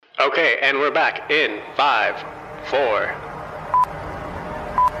Okay, and we're back in 5, 4.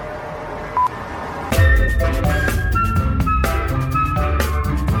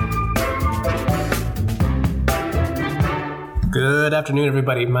 Good afternoon,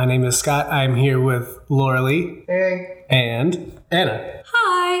 everybody. My name is Scott. I'm here with Laura Lee. Hey. And Anna.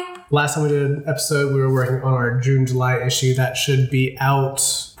 Hi. Last time we did an episode, we were working on our June-July issue. That should be out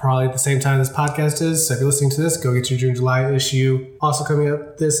probably at the same time this podcast is. So if you're listening to this, go get your June-July issue. Also coming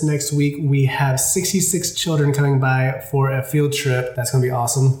up this next week, we have 66 children coming by for a field trip. That's going to be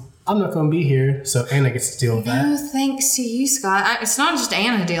awesome. I'm not going to be here, so Anna gets to deal with that. No, thanks to you, Scott. It's not just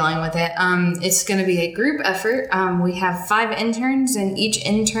Anna dealing with it. It's going to be a group effort. We have 5 interns, and each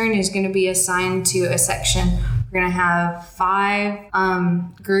intern is going to be assigned to a section. We're going to have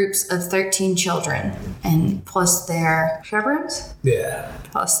 5 groups of 13 children, and plus their chaperones. Yeah.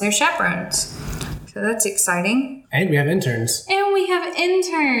 Plus their chaperones. So that's exciting. And we have interns.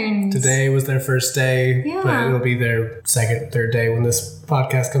 Today was their first day, but it'll be their second, third day when this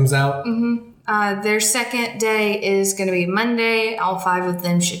podcast comes out. Mm-hmm. Their second day is going to be Monday. All 5 of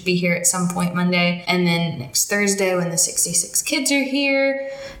them should be here at some point Monday. And then next Thursday, when the 66 kids are here,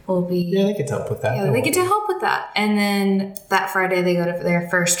 will be... Yeah, they get to help with that. Yeah, they get to help with that. And then that Friday, they go to their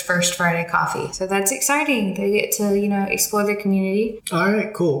first Friday coffee. So that's exciting. They get to, explore their community. All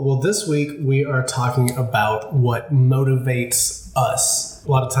right, cool. Well, this week we are talking about what motivates us.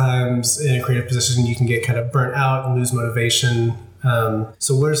 A lot of times in a creative position, you can get kind of burnt out and lose motivation.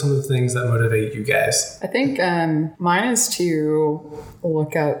 So what are some of the things that motivate you guys? I think mine is to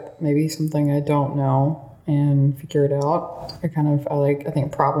look at maybe something I don't know and figure it out. I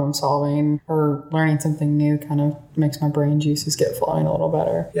think problem solving or learning something new kind of makes my brain juices get flowing a little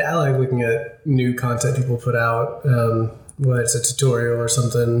better. Yeah, I like looking at new content people put out. Whether it's a tutorial or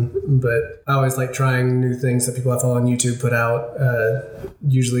something, but I always like trying new things that people I follow on YouTube put out.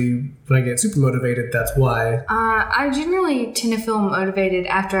 Usually when I get super motivated, that's why. I generally tend to feel motivated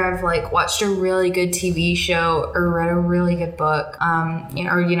after I've watched a really good TV show or read a really good book,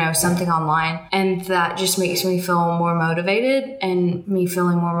 or something online, and that just makes me feel more motivated. And me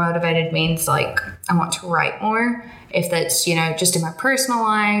feeling more motivated means I want to write more. If that's, just in my personal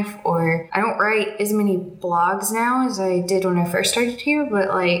life, or I don't write as many blogs now as I did when I first started here, but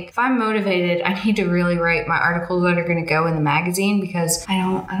if I'm motivated, I need to really write my articles that are going to go in the magazine, because I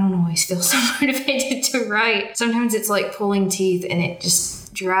don't always feel so motivated to write. Sometimes it's like pulling teeth and it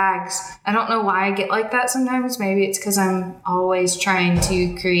just drags. I don't know why I get like that sometimes. Maybe it's because I'm always trying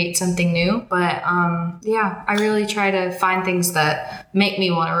to create something new, but I really try to find things that make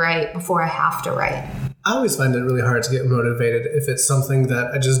me want to write before I have to write. I always find it really hard to get motivated if it's something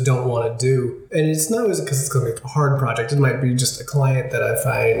that I just don't want to do. And it's not always because it's going to be a hard project. It might be just a client that I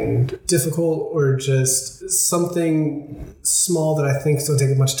find difficult, or just something small that I think is going to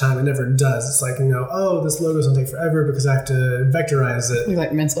take much time. It never does. It's like, this logo's going to take forever because I have to vectorize it. You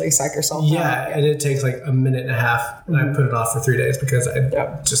mentally psych yourself out. Yeah, and it takes a minute and a half, and I put it off for 3 days because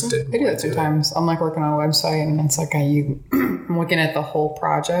I just didn't. I do that sometimes. I'm working on a website, and it's I'm looking at the whole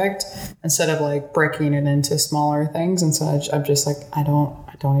project instead of breaking it into smaller things, and so I'm just I don't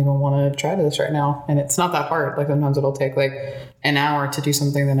even want to try this right now. And it's not that hard. Sometimes it'll take an hour to do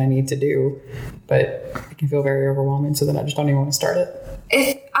something that I need to do, but it can feel very overwhelming, so then I just don't even want to start it.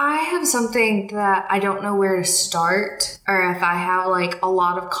 If I have something that I don't know where to start, or if I have a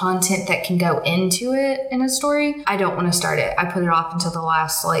lot of content that can go into it in a story, I don't want to start it. I put it off until the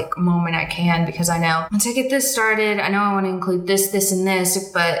last moment I can, because I know once I get this started, I know I want to include this, and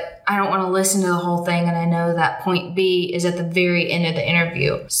this, but I don't want to listen to the whole thing, and I know that point B is at the very end of the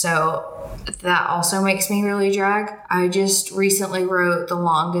interview. So that also makes me really drag. I just recently wrote the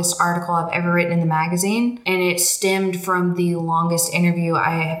longest article I've ever written in the magazine, and it stemmed from the longest interview I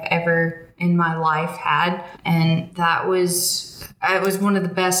have ever in my life had, and it was one of the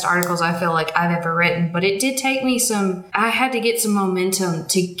best articles I feel like I've ever written. But it did take me I had to get some momentum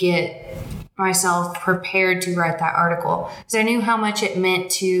to get myself prepared to write that article, because I knew how much it meant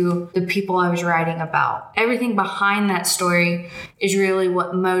to the people I was writing about. Everything behind that story is really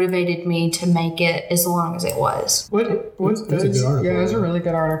what motivated me to make it as long as it was. That's a good article. Yeah, it was a really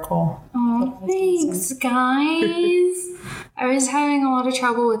good article. Oh, thanks, guys. I was having a lot of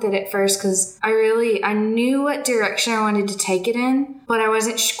trouble with it at first because I knew what direction I wanted to take it in, but I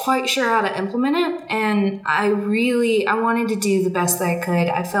wasn't quite sure how to implement it. And I wanted to do the best that I could.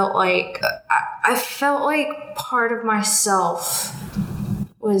 I felt like part of myself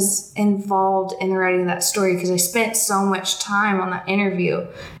was involved in writing that story because I spent so much time on that interview, and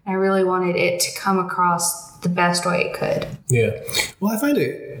I really wanted it to come across the best way it could. Yeah. Well, I find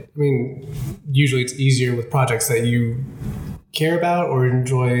it, usually it's easier with projects that you care about or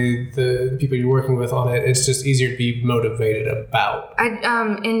enjoy the people you're working with on it. It's just easier to be motivated about.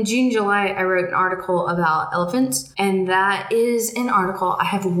 In June, July, I wrote an article about elephants, and that is an article I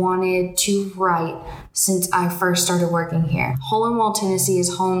have wanted to write since I first started working here. Hole in Wall, Tennessee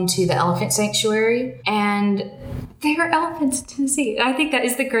is home to the Elephant Sanctuary, and there are elephants in Tennessee. And I think that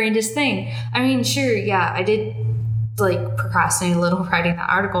is the grandest thing. I mean, sure, yeah, I did procrastinate a little writing that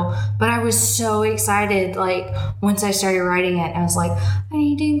article, but I was so excited once I started writing it. I was like, I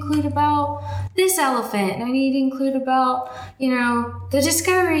need to include about this elephant, and I need to include about the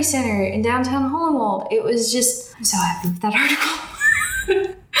Discovery Center in downtown Hollingwold. It was just, I'm so happy with that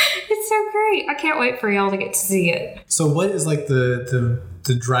article. It's so great. I can't wait for y'all to get to see it. So what is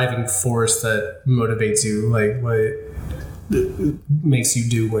the driving force that motivates you? What makes you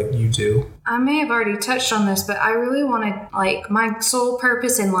do what you do? I may have already touched on this, but I really want to, my sole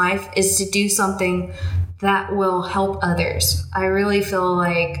purpose in life is to do something that will help others. I really feel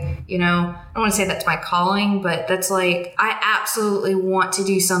I don't want to say that's my calling, but that's I absolutely want to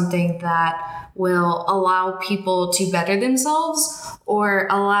do something that will allow people to better themselves or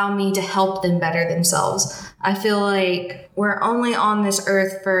allow me to help them better themselves. I feel like we're only on this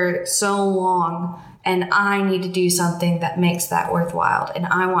earth for so long, and I need to do something that makes that worthwhile. And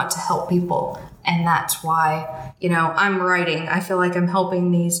I want to help people. And that's why, I'm writing. I feel like I'm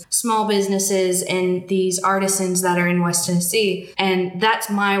helping these small businesses and these artisans that are in West Tennessee. And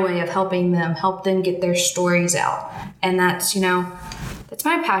that's my way of helping them, help them get their stories out. And that's, that's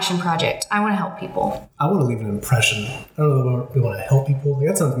my passion project. I want to help people. I want to leave an impression. I don't know if we want to help people.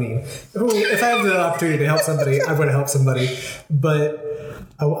 That sounds mean. If I have the opportunity to help somebody, I want to help somebody. But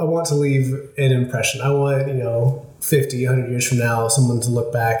I want to leave an impression. I want, 50, 100 years from now, someone to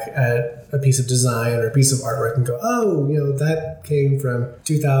look back at a piece of design or a piece of artwork and go, oh, that came from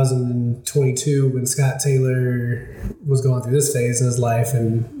 2022 when Scott Taylor was going through this phase in his life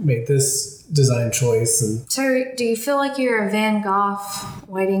and made this design choice. And so do you feel like you're a Van Gogh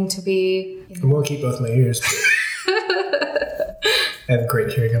waiting to be... I'm going to keep both my ears. I have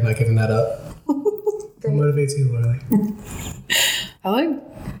great hearing. I'm not giving that up. What motivates you, Lorelei?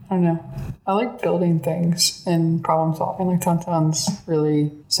 I like building things and problem solving. That sounds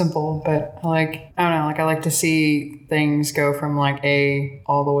really simple, but I like to see things go from A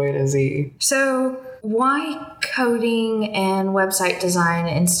all the way to Z. So why coding and website design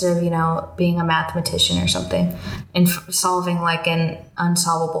instead of, being a mathematician or something and solving an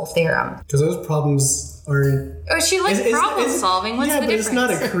unsolvable theorem? Because those problems are... Oh, she likes problem solving. What's the difference? It's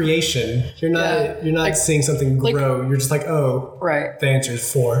not a creation. You're not seeing something grow. You're just right. The answer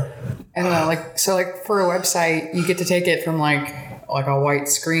is 4. I don't know. For a website, you get to take it from a white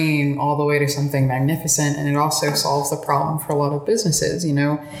screen all the way to something magnificent, and it also solves the problem for a lot of businesses.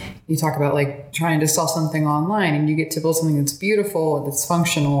 You talk about trying to sell something online, and you get to build something that's beautiful, that's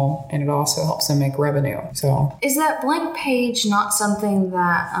functional, and it also helps them make revenue. So is that blank page not something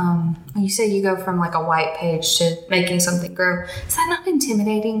that you say you go from a white page to making something grow? Is that not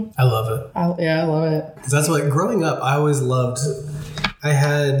intimidating? I love it. I love it. Because that's growing up, I always loved. I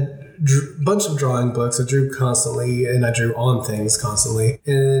had a bunch of drawing books. I drew constantly, and I drew on things constantly.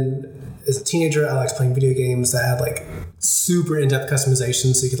 And as a teenager, I liked playing video games that had super in-depth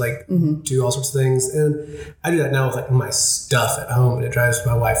customization, so you could do all sorts of things. And I do that now with my stuff at home, and it drives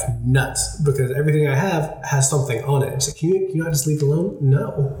my wife nuts because everything I have has something on it. It's can you not just leave it alone?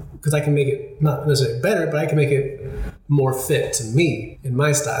 No, because I can make it not necessarily better, but I can make it more fit to me in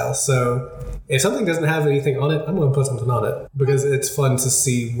my style. So if something doesn't have anything on it, I'm going to put something on it because it's fun to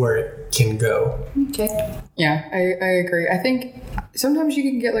see where it can go. Okay. Yeah, I agree. I think sometimes you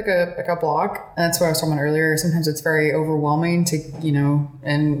can get a block, and that's what I was talking about earlier. Sometimes it's very overwhelming to,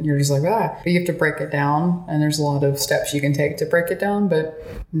 and you're just but you have to break it down, and there's a lot of steps you can take to break it down. But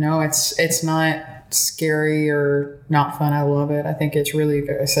no, it's not scary or not fun. I love it. I think it's really,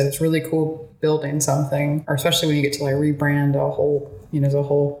 like I said, it's really cool building something, or especially when you get to rebrand a whole, as a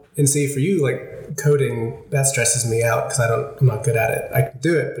whole. And see, for you, coding, that stresses me out because I'm not good at it. I can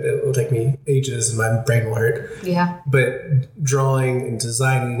do it, but it will take me ages and my brain will hurt. Yeah. But drawing and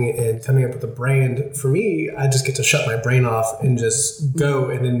designing and coming up with a brand, for me, I just get to shut my brain off and just go.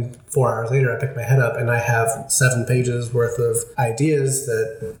 And then 4 hours later, I pick my head up and I have 7 pages worth of ideas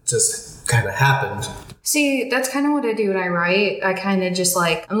that just kind of happened. See, that's kind of what I do when I write. I kind of just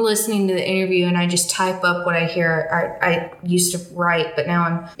I'm listening to the interview and I just type up what I hear. I used to write, but now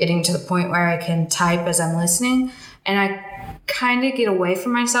I'm getting to the point where I can type as I'm listening. And I kind of get away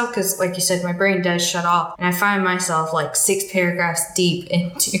from myself because, like you said, my brain does shut off. And I find myself 6 paragraphs deep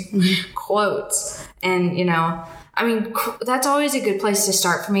into quotes. And, I mean, that's always a good place to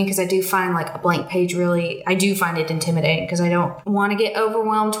start for me because I do find like a blank page I do find it intimidating because I don't want to get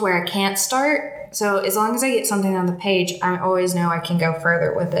overwhelmed to where I can't start. So as long as I get something on the page, I always know I can go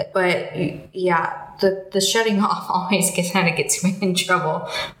further with it. But yeah, the shutting off always gets me in trouble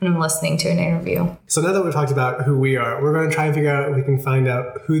when I'm listening to an interview. So now that we've talked about who we are, we're going to try and figure out if we can find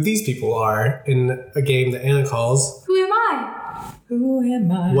out who these people are in a game that Anna calls Who Am I? Who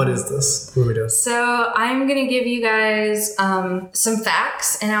am I? What is this? What are we doing? So I'm going to give you guys some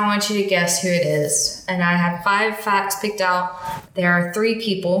facts, and I want you to guess who it is. And I have 5 facts picked out. There are 3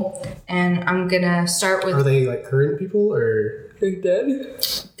 people, and I'm going to start with... Are they like current people or... They dead?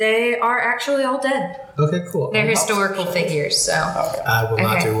 They are actually all dead. Okay, cool. They're historical figures, so... I will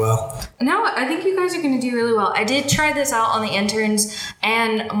not do well. No, I think you guys are going to do really well. I did try this out on the interns,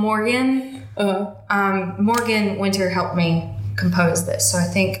 and Morgan Winter helped me compose this, so I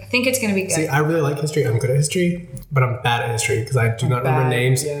think it's going to be good. See, I really like history. I'm good at history, but I'm bad at history because I do not remember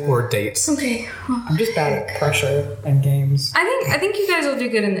names or dates. Okay. Well, I'm just bad at pressure and games. I think you guys will do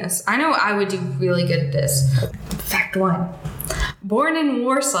good in this. I know I would do really good at this. Fact 1. Born in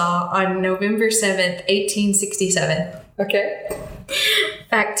Warsaw on November 7th, 1867. Okay.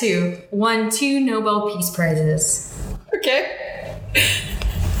 Fact 2. Won 2 Nobel Peace Prizes. Okay.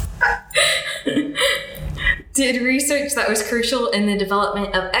 Did research that was crucial in the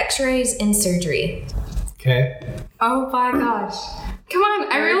development of x-rays in surgery. Okay. Oh my gosh. Come on,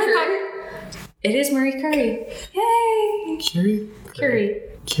 I really thought... It is Marie Curie. Yay! Curie.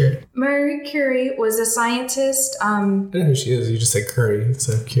 Marie Curie was a scientist... I don't know who she is. You just said Curie,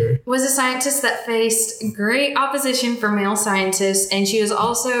 so Curie. Was a scientist that faced great opposition from male scientists, and she was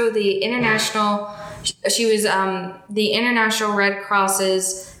also the International Red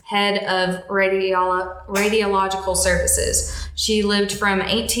Cross's head of radiological services. She lived from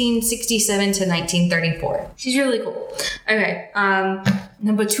 1867 to 1934. She's really cool. Okay,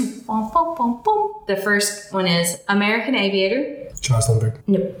 number 2. The first one is American aviator. Charles Lindbergh.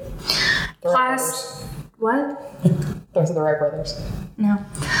 Nope. Class. What? Those are the Wright brothers. No.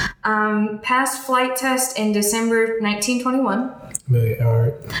 Passed flight test in December 1921. Amelia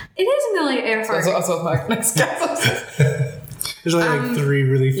Earhart. It is Amelia Earhart. That's what my next guess. There's only like 3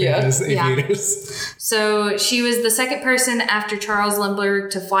 really famous aviators. So she was the second person after Charles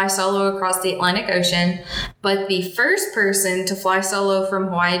Lindbergh to fly solo across the Atlantic Ocean, but the first person to fly solo from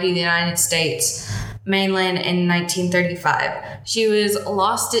Hawaii to the United States mainland in 1935. She was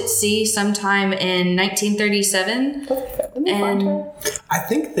lost at sea sometime in 1937. And I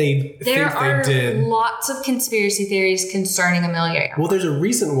think they there are did. Lots of conspiracy theories concerning Amelia Earhart. Well, there's a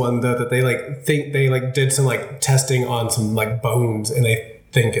recent one though that they think they did some testing on some bones and they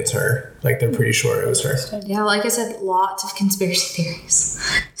think it's her. They're pretty sure it was her. Yeah, like I said, lots of conspiracy theories.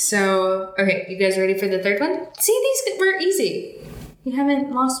 So, okay, you guys ready for the third one? See, these were easy. You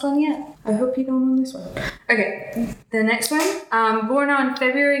haven't lost one yet. I hope you don't on this one. Okay, the next one. Born on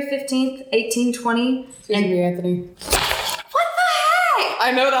February 15th, 1820. Susan B. Anthony. What the heck?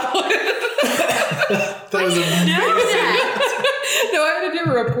 I know that one. That was amazing. No, I had to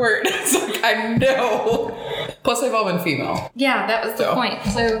do a report. It's I know. Plus, they've all been female. Yeah, that was the point.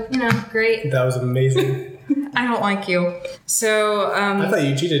 So, great. That was amazing. I don't like you. So, I thought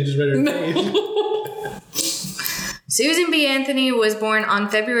you cheated. Just read her page. Susan B. Anthony was born on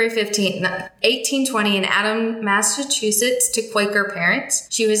February 15th, 1820 in Adam, Massachusetts to Quaker parents.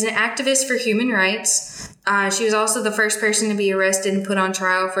 She was an activist for human rights. She was also the first person to be arrested and put on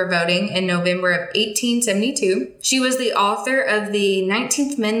trial for voting in November of 1872. She was the author of the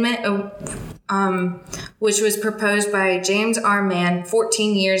 19th Amendment, which was proposed by James R. Mann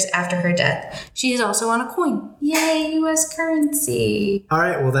 14 years after her death. She is also on a coin. Yay, U.S. currency. All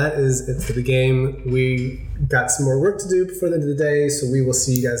right, well, that is it for the game. We got some more work to do before the end of the day, so we will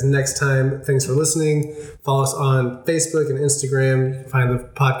see you guys next time. Thanks for listening. Follow us on Facebook and Instagram. You can find the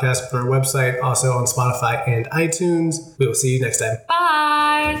podcast on our website, also on Spotify and iTunes. We will see you next time.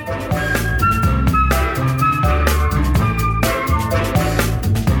 Bye.